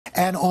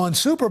And on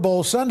Super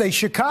Bowl Sunday,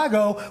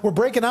 Chicago, we're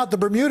breaking out the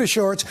Bermuda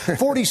shorts.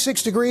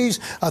 46 degrees,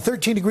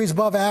 13 degrees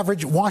above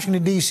average.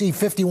 Washington, D.C.,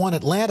 51.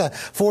 Atlanta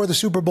for the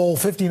Super Bowl,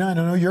 59.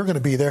 I know you're going to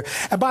be there.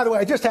 And by the way,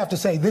 I just have to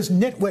say, this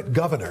nitwit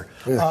governor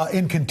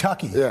in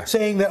Kentucky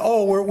saying that,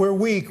 oh, we're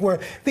weak.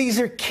 These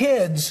are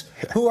kids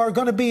who are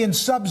going to be in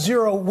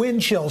sub-zero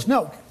wind chills.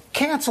 No.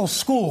 Cancel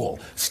school.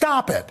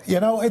 Stop it. You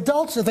know,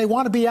 adults, if they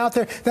want to be out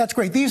there, that's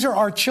great. These are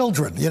our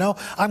children, you know.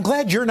 I'm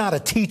glad you're not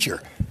a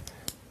teacher.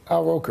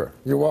 Al Roker,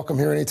 you're welcome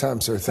here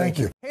anytime, sir. Thank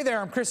you. Hey there,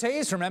 I'm Chris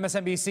Hayes from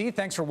MSNBC.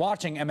 Thanks for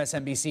watching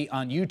MSNBC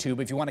on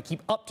YouTube. If you want to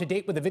keep up to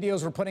date with the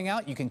videos we're putting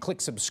out, you can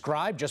click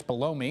subscribe just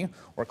below me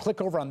or click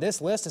over on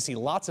this list to see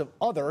lots of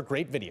other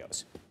great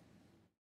videos.